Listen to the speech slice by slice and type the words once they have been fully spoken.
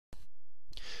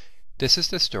This is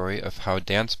the story of how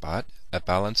DanceBot, a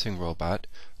balancing robot,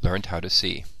 learned how to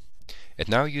see. It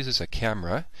now uses a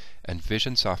camera and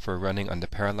vision software running on the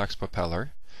Parallax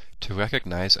Propeller to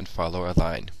recognize and follow a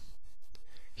line.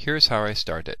 Here's how I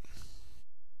start it.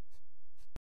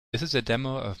 This is a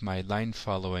demo of my line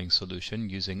following solution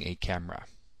using a camera.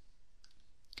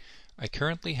 I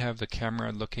currently have the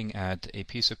camera looking at a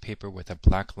piece of paper with a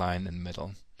black line in the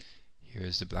middle.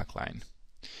 Here's the black line.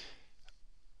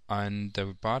 On the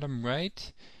bottom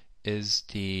right is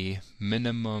the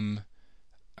minimum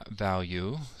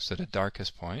value, so the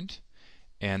darkest point,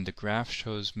 and the graph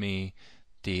shows me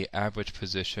the average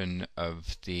position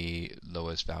of the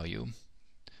lowest value.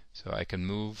 So I can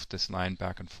move this line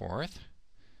back and forth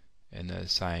in a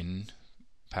sine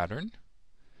pattern,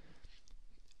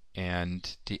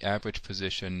 and the average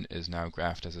position is now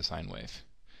graphed as a sine wave.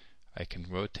 I can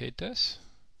rotate this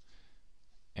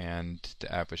and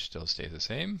the average still stays the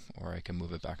same, or I can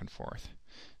move it back and forth.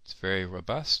 It's very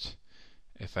robust.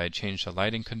 If I change the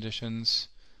lighting conditions,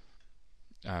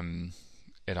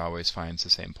 it always finds the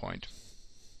same point.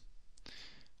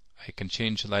 I can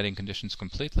change the lighting conditions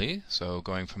completely, so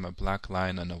going from a black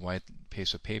line on a white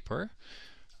piece of paper,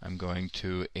 I'm going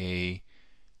to a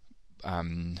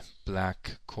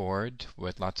black chord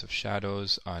with lots of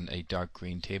shadows on a dark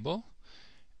green table.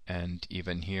 And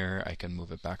even here I can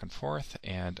move it back and forth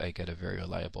and I get a very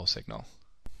reliable signal.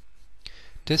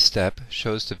 This step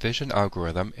shows the vision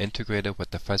algorithm integrated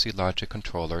with the fuzzy logic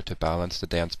controller to balance the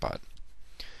DanceBot.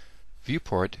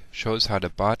 Viewport shows how the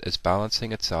bot is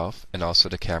balancing itself and also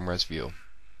the camera's view.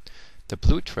 The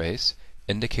blue trace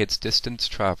indicates distance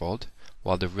traveled,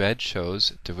 while the red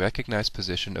shows the recognized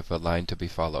position of a line to be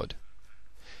followed.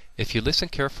 If you listen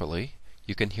carefully,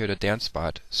 you can hear the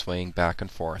DanceBot swaying back and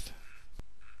forth.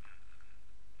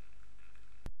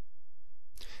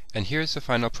 And here's the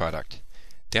final product,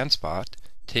 DanceBot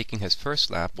taking his first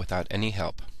lap without any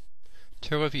help.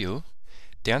 To review,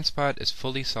 DanceBot is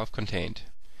fully self-contained.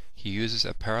 He uses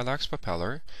a Parallax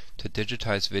Propeller to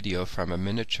digitize video from a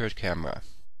miniature camera.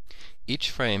 Each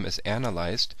frame is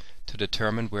analyzed to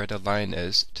determine where the line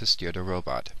is to steer the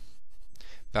robot.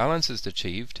 Balance is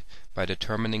achieved by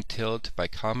determining tilt by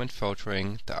Kalman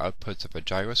filtering the outputs of a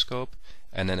gyroscope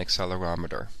and an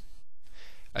accelerometer.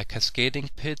 A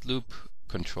cascading PID loop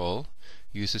control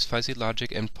uses fuzzy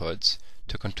logic inputs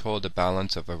to control the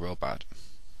balance of a robot.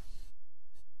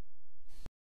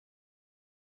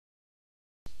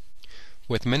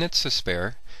 With minutes to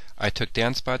spare, I took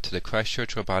DanceBot to the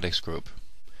Christchurch Robotics Group,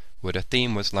 where the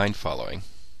theme was line following.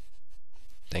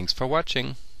 Thanks for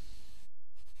watching!